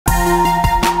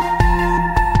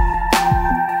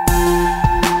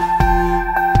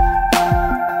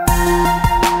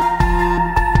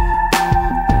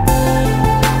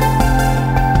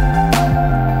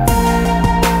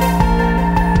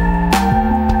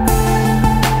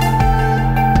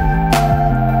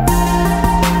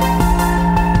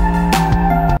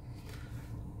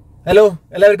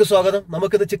എല്ലാവർക്കും സ്വാഗതം.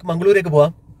 നമുക്കിത് ചിക്കമംഗളൂരേക്ക്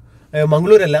പോവാം.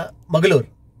 മംഗളൂരല്ല, മഗലൂർ.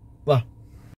 വാ.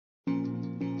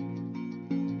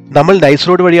 നമ്മൾ നൈസ്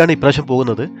റോഡ് വഴിയാണ് ഇപ്രാവശ്യം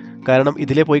പോകുന്നത്. കാരണം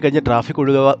ഇതിലേ പോയി കഴിഞ്ഞാൽ ട്രാഫിക്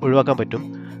ഒഴിവാക്കാൻ പറ്റും.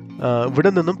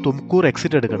 ഇവിടെ നിന്നും തുംകൂർ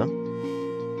എക്സിറ്റ് എടുക്കണം.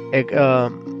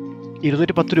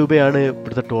 210 രൂപയാണ്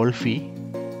ഇവിടുത്തെ ടോൾ ഫീ.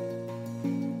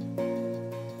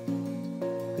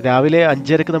 രാവിലെ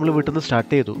 5:30 നമ്മൾ വീട്ടിൽ നിന്ന്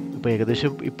സ്റ്റാർട്ട് ചെയ്തു. ഇപ്പോൾ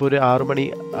ഏകദേശം ഇപ്പോൾ ഒരു 6 മണി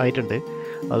ആയിട്ടുണ്ട്.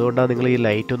 അതുകൊണ്ടാണ് നിങ്ങൾ ഈ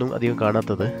ലൈറ്റൊന്നും അധികം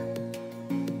കാണാത്തത്.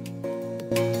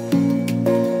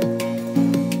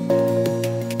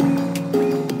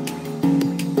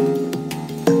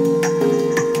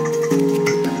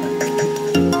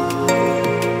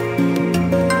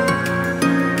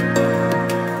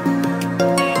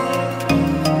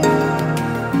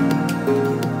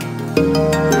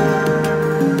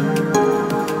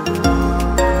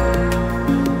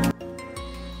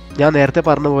 ഞാൻ നേരത്തെ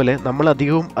പറഞ്ഞ പോലെ നമ്മൾ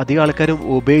അധികം ആൾക്കാരും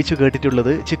ഉപയോഗിച്ച് കേട്ടിട്ടുള്ളത്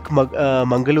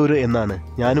ചിക്ക്മംഗളൂർ എന്നാണ്.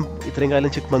 ഞാനും ഇത്രയും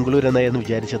കാലം ചിക്ക്മംഗളൂർ എന്നായിരുന്നു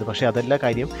വിചാരിച്ചത്. പക്ഷേ അതല്ല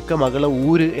കാര്യം.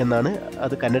 ചിക്കമകളൂർ എന്നാണ്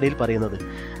അത് കന്നഡയിൽ പറയുന്നത്.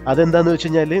 അതെന്താണെന്ന് വെച്ച്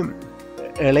കഴിഞ്ഞാൽ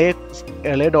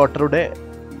ഇളയ ഡോട്ടറുടെ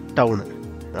ടൗണ്.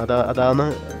 അതാണ്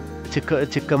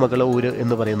ചിക്കമകളൂർ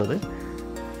എന്ന് പറയുന്നത്.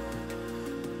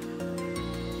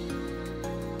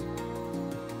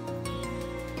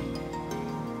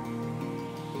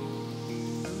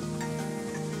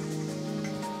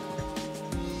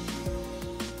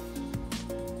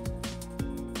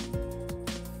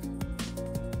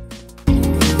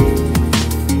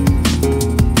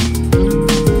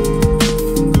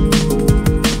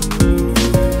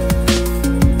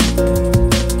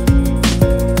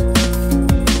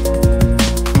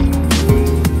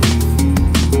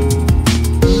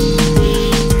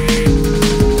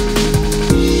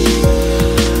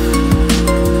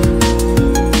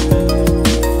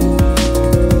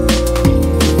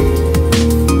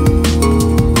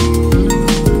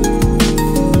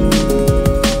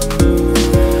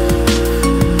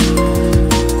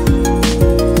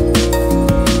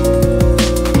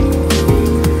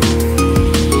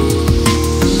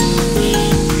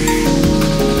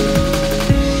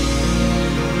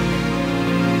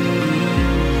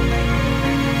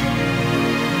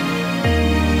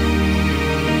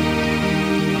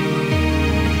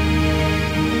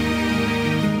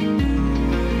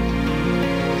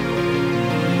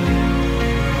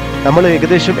 നമ്മൾ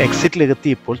ഏകദേശം എക്സിറ്റിലേക്ക്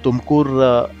ഇപ്പോൾ തുംകൂർ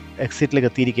എക്സിറ്റിലേക്ക്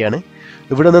എത്തിയിരിക്കുകയാണ്.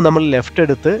 ഇവിടെ നിന്ന് നമ്മൾ ലെഫ്റ്റ്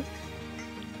എടുത്ത്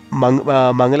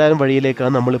മംഗലാരം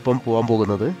വഴിയിലേക്കാണ് നമ്മളിപ്പം പോകാൻ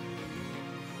പോകുന്നത്.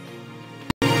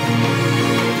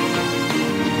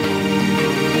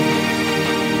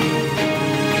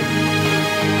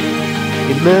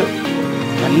 ഇന്ന്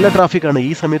നല്ല ട്രാഫിക്കാണ്.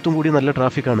 ഈ സമയത്തും കൂടി നല്ല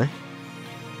ട്രാഫിക്കാണ്.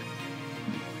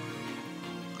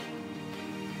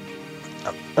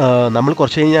 നമ്മൾ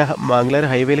കുറച്ച് കഴിഞ്ഞാൽ മംഗലാരം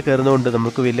ഹൈവേയിൽ കയറുന്നതുകൊണ്ട്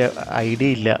നമുക്ക് വലിയ ഐഡിയ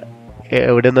ഇല്ല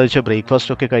എവിടെയെന്ന് വെച്ചാൽ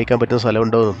ബ്രേക്ക്ഫാസ്റ്റ് ഒക്കെ കഴിക്കാൻ പറ്റുന്ന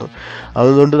സ്ഥലമുണ്ടോ എന്നൊന്നും.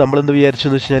 അതുകൊണ്ട് നമ്മളെന്ത്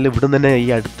വിചാരിച്ചെന്ന് വെച്ച് കഴിഞ്ഞാൽ ഇവിടെ തന്നെ ഈ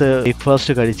അടുത്ത്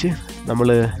ബ്രേക്ക്ഫാസ്റ്റ് കഴിച്ച് നമ്മൾ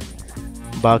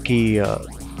ബാക്കി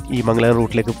ഈ മംഗലാരം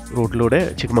റൂട്ടിലൂടെ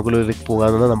ചിക്കമംഗളൂരിലേക്ക്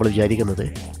പോകാമെന്നാണ് നമ്മൾ വിചാരിക്കുന്നത്.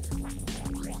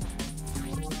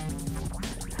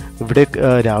 ഇവിടെ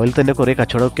രാവിലെ തന്നെ കുറേ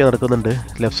കച്ചവടമൊക്കെ നടക്കുന്നുണ്ട്.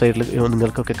 ലെഫ്റ്റ് സൈഡിൽ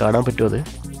നിങ്ങൾക്കൊക്കെ കാണാൻ പറ്റും അത്.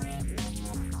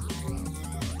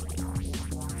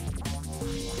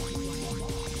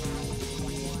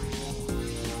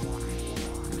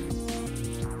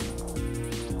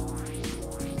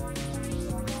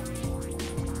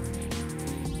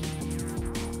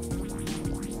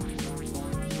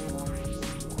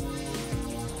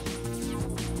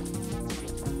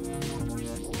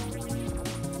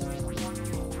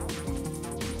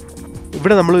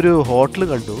 ഇവിടെ നമ്മളൊരു ഹോട്ടൽ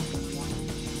കണ്ടു.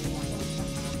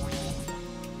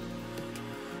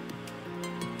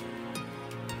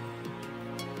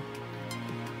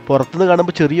 പുറത്തുനിന്ന്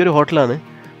കാണുമ്പോൾ ചെറിയൊരു ഹോട്ടലാണ്,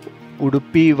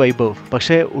 ഉടുപ്പി വൈഭവ്.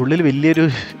 പക്ഷേ ഉള്ളിൽ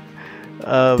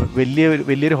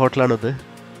വലിയൊരു ഹോട്ടലാണത്.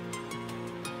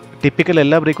 ടിപ്പിക്കൽ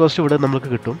എല്ലാ ബ്രേക്ക്ഫാസ്റ്റും ഇവിടെ നമുക്ക്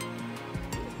കിട്ടും.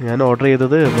 ഞാൻ ഓർഡർ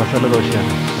ചെയ്തത് മസാല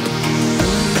ദോശയാണ്.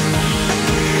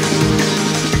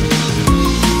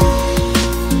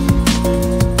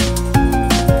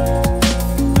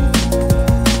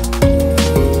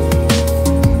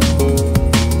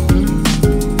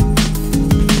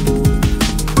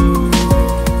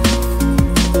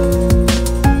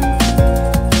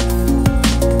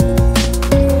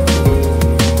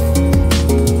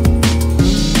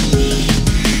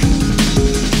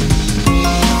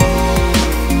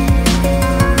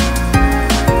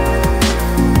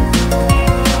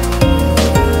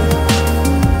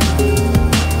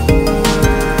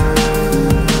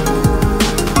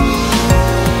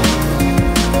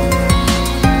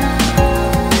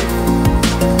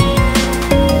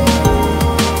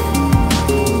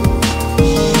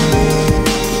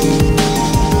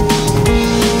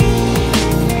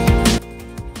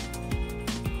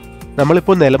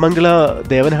 നമ്മളിപ്പോൾ നെലമംഗല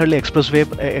ദേവനഹള്ളി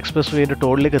എക്സ്പ്രസ് വേയുടെ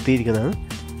ടോളിലേക്ക് എത്തിയിരിക്കുന്നതാണ്.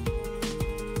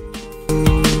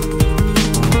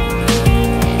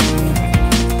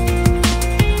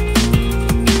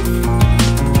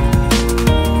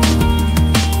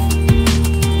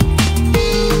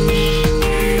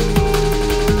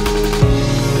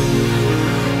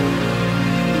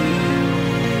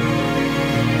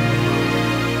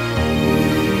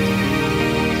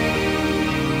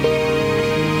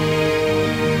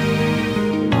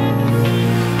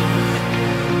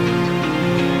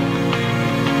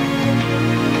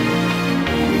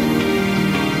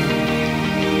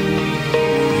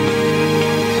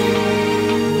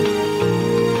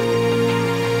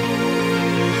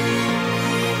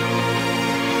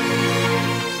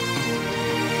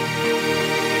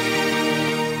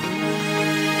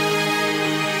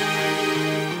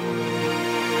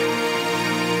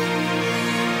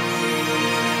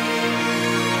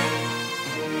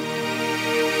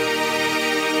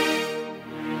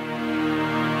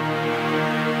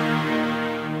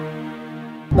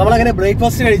 നമ്മളങ്ങനെ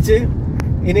ബ്രേക്ക്ഫാസ്റ്റ് കഴിച്ച്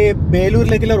ഇനി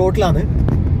ബേലൂരിലേക്കുള്ള റോട്ടിലാണ്.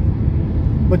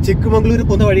 അപ്പോൾ ചിക്കമംഗളൂർ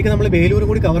പോകുന്ന വഴിക്ക് നമ്മൾ ബേലൂരും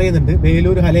കൂടി കവർ ചെയ്യുന്നുണ്ട്.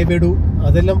 ബേലൂർ, ഹലേബേഡു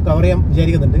അതെല്ലാം കവർ ചെയ്യാൻ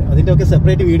വിചാരിക്കുന്നുണ്ട്. അതിൻ്റെ ഒക്കെ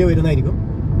സെപ്പറേറ്റ് വീഡിയോ വരുന്നതായിരിക്കും.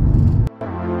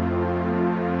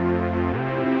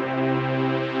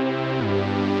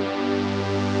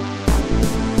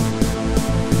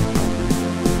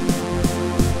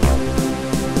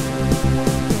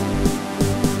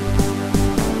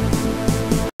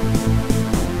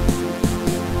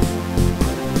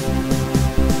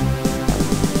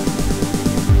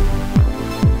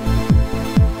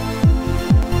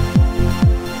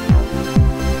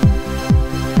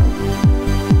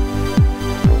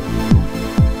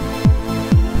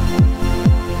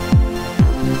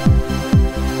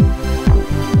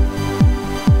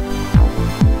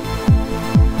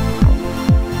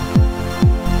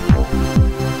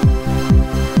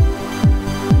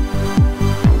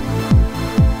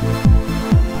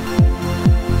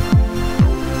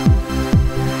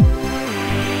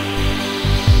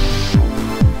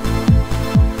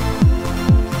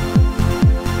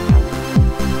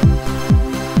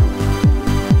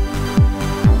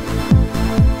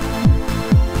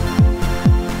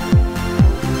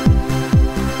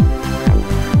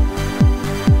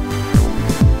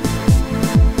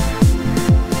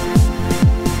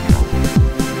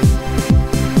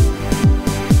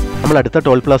 നമ്മൾ അടുത്ത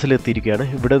ടോൾ പ്ലാസയിൽ എത്തിയിരിക്കുകയാണ്.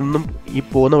 ഇവിടെ നിന്നും ഈ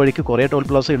പോകുന്ന വഴിക്ക് കുറേ ടോൾ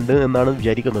പ്ലാസ ഉണ്ട് എന്നാണ്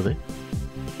വിചാരിക്കുന്നത്.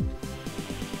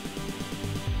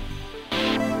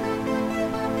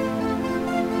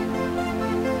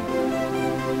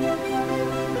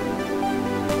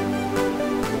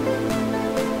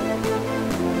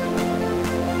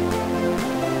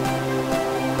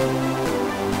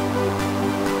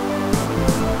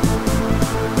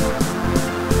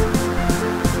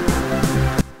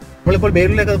 നമ്മളിപ്പോൾ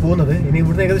ബേലൂരിലേക്കാണ് പോകുന്നത്. ഇനി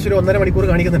ഇവിടുന്ന് ഏകദേശം ഒരു 1.5 മണിക്കൂർ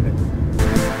കാണിക്കുന്നുണ്ട്.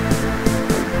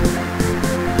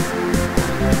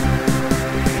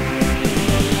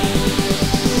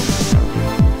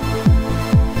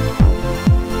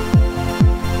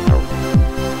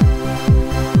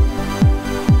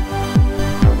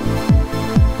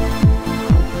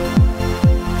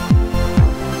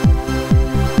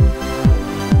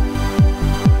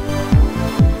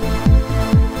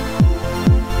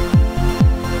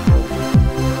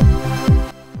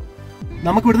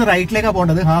 നമുക്ക് ഇവിടുന്ന് റൈറ്റിലേക്കാണ്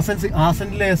പോകേണ്ടത്.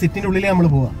 ഹാസനിലെ സിറ്റിൻ്റെ ഉള്ളിലേ നമ്മൾ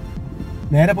പോവാം.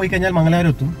 നേരെ പോയി കഴിഞ്ഞാൽ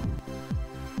മംഗലാപുരം എത്തും.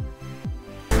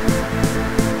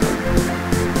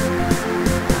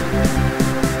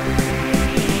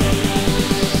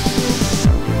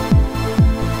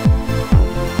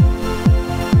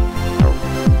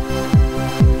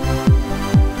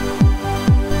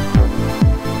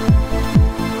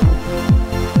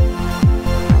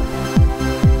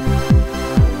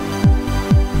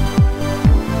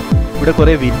 ഇവിടെ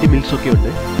കുറേ വിൻഡ് മിൽസ് ഒക്കെ ഉണ്ട്.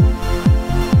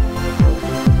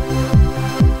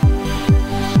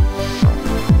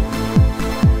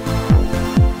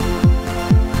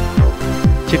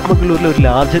 ചിക്കമംഗളൂരിലെ ഒരു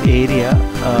ലാർജർ ഏരിയ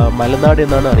മലനാട്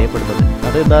എന്നാണ് അറിയപ്പെടുന്നത്.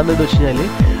 അത് എന്താണെന്ന് വെച്ച് കഴിഞ്ഞാൽ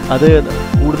അത്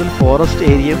കൂടുതൽ ഫോറസ്റ്റ്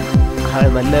ഏരിയയും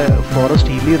നല്ല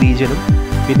ഫോറസ്റ്റ് ഹില്ലി റീജിയനും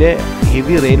പിന്നെ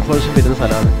ഹെവി റെയിൻഫോൾസും വരുന്ന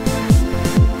സ്ഥലമാണ്.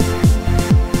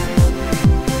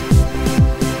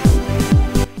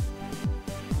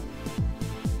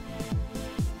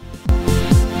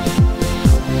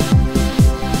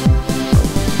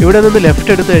 ഇവിടെ നിന്ന്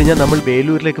ലെഫ്റ്റ് എടുത്തു കഴിഞ്ഞാൽ നമ്മൾ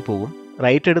ബേലൂരിലേക്ക് പോകും.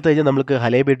 റൈറ്റ് എടുത്തു കഴിഞ്ഞാൽ നമുക്ക്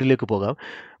ഹലേബേഡിലേക്ക് പോകാം.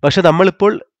 പക്ഷെ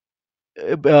നമ്മളിപ്പോൾ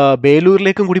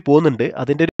ബേലൂരിലേക്കും കൂടി പോകുന്നുണ്ട്.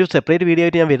 അതിൻ്റെ ഒരു സെപ്പറേറ്റ് വീഡിയോ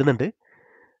ആയിട്ട് ഞാൻ വരുന്നുണ്ട്.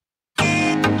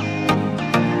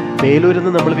 ബേലൂരിൽ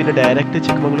നിന്ന് നമ്മൾ പിന്നെ ഡയറക്റ്റ്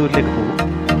ചിക്കമംഗളൂരിലേക്ക് പോകും.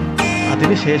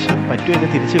 അതിനുശേഷം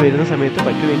പറ്റുമെങ്കിൽ തിരിച്ചു വരുന്ന സമയത്ത്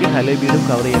പറ്റുമെങ്കിൽ ഹലേബീഡും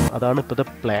കവർ ചെയ്യാം. അതാണ് ഇപ്പോഴത്തെ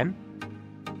പ്ലാൻ.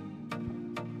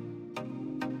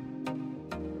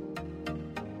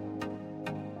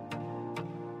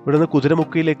 ഇവിടെ നിന്ന്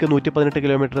കുതിരമുക്കിയിലേക്ക് 118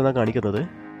 കിലോമീറ്റർ എന്നാണ് കാണിക്കുന്നത്.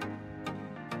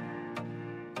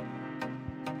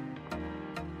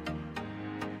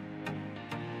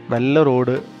 നല്ല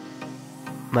റോഡ്,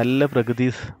 നല്ല പ്രകൃതി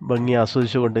ഭംഗി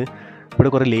ആസ്വദിച്ചുകൊണ്ട്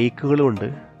ഇവിടെ കുറേ ലേക്കുകളും ഉണ്ട്.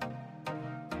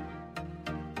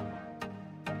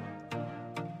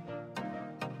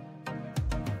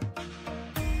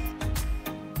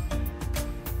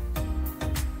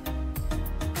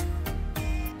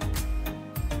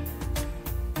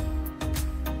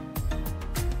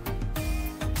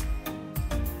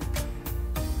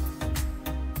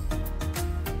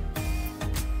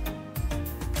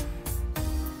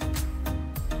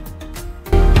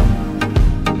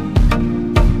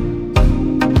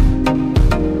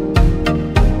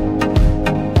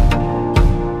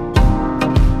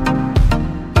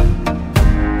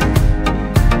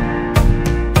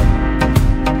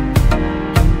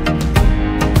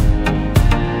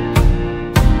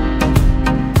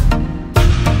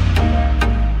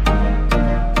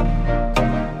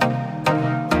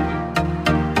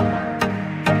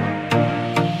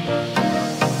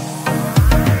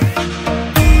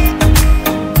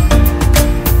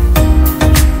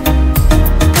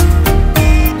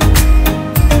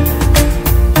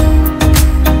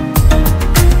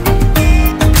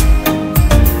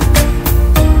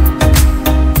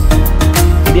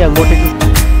 അങ്ങോട്ടേക്ക്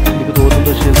എനിക്ക് തോന്നുന്നത്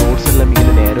പക്ഷേ റോഡ്സ് എല്ലാം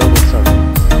ഇങ്ങനെ നേരോ റോഡ്സാണ്.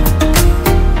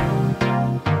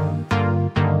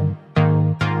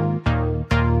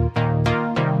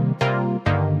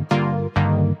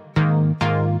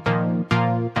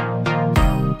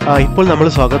 ഇപ്പോൾ നമ്മൾ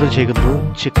സ്വാഗതം ചെയ്യുന്നു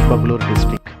ചിക്ക്മഗളൂർ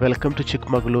district. Welcome to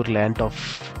ചിക്ക്മഗളൂർ, land of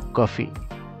coffee.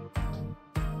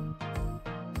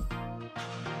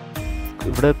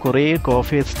 ഇവിടെ കുറേ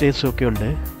കോഫി എസ്റ്റേറ്റ്സ് ഒക്കെ ഉണ്ട്.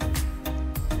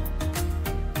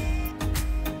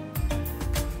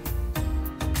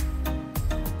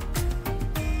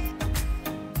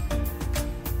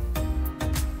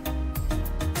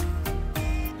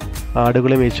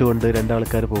 ആടുകളെ മേച്ചുകൊണ്ട്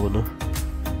രണ്ടാൾക്കാർ പോകുന്നു.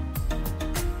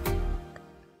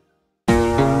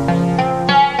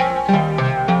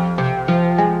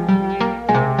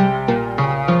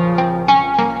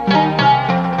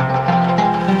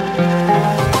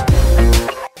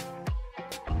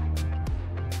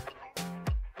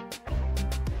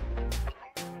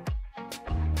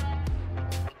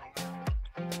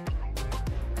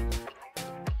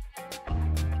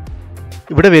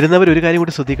 ഇവിടെ വരുന്നവർ ഒരു കാര്യം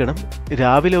കൂടി ശ്രദ്ധിക്കണം.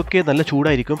 രാവിലെയൊക്കെ നല്ല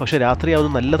ചൂടായിരിക്കും, പക്ഷെ രാത്രിയാവുന്ന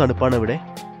നല്ല തണുപ്പാണ് ഇവിടെ.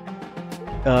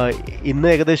 ഇന്ന്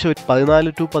ഏകദേശം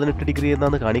 14 to 18 ഡിഗ്രി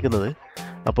എന്നാണ് കാണിക്കുന്നത്.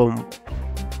 അപ്പം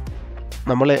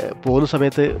നമ്മൾ പോകുന്ന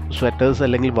സമയത്ത് സ്വെറ്റേഴ്സ്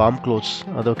അല്ലെങ്കിൽ വാം ക്ലോത്ത്സ്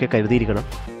അതൊക്കെ കരുതിയിരിക്കണം.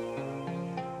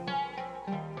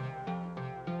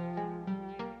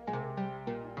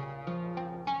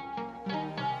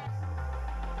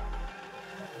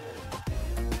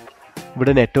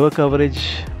 ഇവിടെ നെറ്റ്വർക്ക് കവറേജ്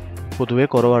പൊതുവേ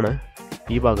കുറവാണ്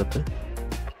ഈ ഭാഗത്ത്.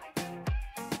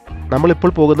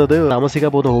 നമ്മളിപ്പോൾ പോകുന്നത്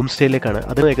താമസിക്കാൻ പോകുന്ന ഹോം സ്റ്റേയിലേക്കാണ്.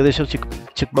 അത് ഏകദേശം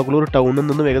ചിക്ക്മഗളൂർ ടൗണിൽ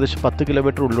നിന്നും ഏകദേശം 10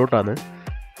 കിലോമീറ്റർ ഉള്ളിലോട്ടാണ്.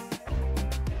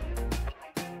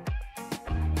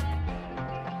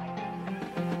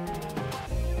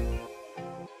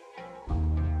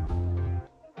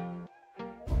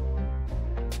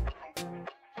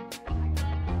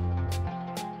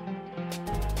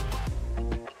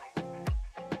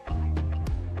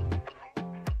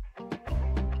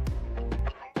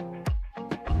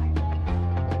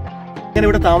 ഞാൻ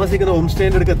ഇവിടെ താമസിക്കുന്ന ഹോം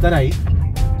സ്റ്റേന്റെ അടുത്ത് എത്താനായി.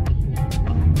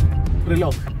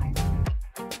 റിലോക്ക്.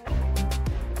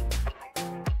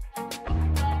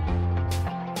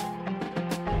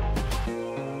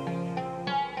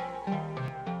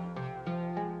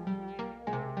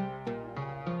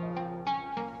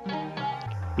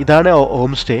 ഇതാണ്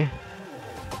ഹോം സ്റ്റേ,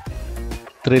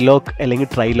 ത്രിലോക്ക് അല്ലെങ്കിൽ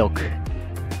ട്രൈലോക്ക്.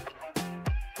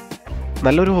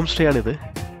 നല്ലൊരു ഹോം സ്റ്റേ ആണിത്.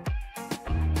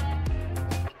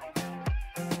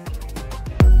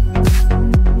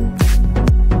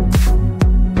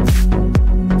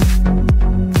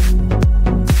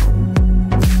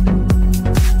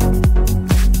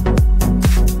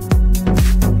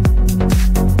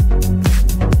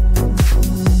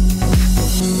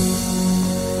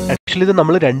 ആക്ച്വലി ഇത്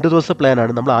നമ്മൾ 2 ദിവസത്തെ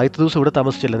പ്ലാനാണ്. നമ്മൾ ആദ്യത്തെ ദിവസം ഇവിടെ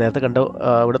താമസിച്ചില്ല, നേരത്തെ കണ്ട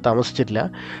ഇവിടെ താമസിച്ചിട്ടില്ല.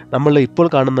 നമ്മൾ ഇപ്പോൾ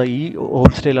കാണുന്ന ഈ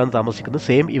ഹോം സ്റ്റേയിലാണ് താമസിക്കുന്നത്.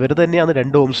 സെയിം ഇവർ തന്നെയാണ്,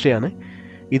 2 ഹോം സ്റ്റേ ആണ്.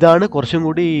 ഇതാണ് കുറച്ചും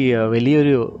കൂടി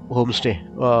വലിയൊരു ഹോം സ്റ്റേ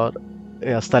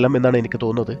സ്ഥലം എന്നാണ് എനിക്ക്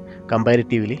തോന്നുന്നത്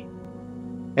കമ്പാരിറ്റീവ്ലി.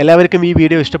 എല്ലാവർക്കും ഈ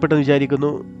വീഡിയോ ഇഷ്ടപ്പെട്ടെന്ന്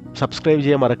വിചാരിക്കുന്നു. സബ്സ്ക്രൈബ്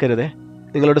ചെയ്യാൻ മറക്കരുത്.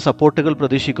 നിങ്ങളുടെ സപ്പോർട്ടുകൾ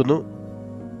പ്രതീക്ഷിക്കുന്നു.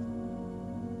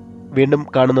 വീണ്ടും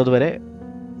കാണുന്നത് വരെ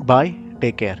ബൈ,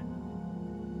 ടേക്ക് കെയർ.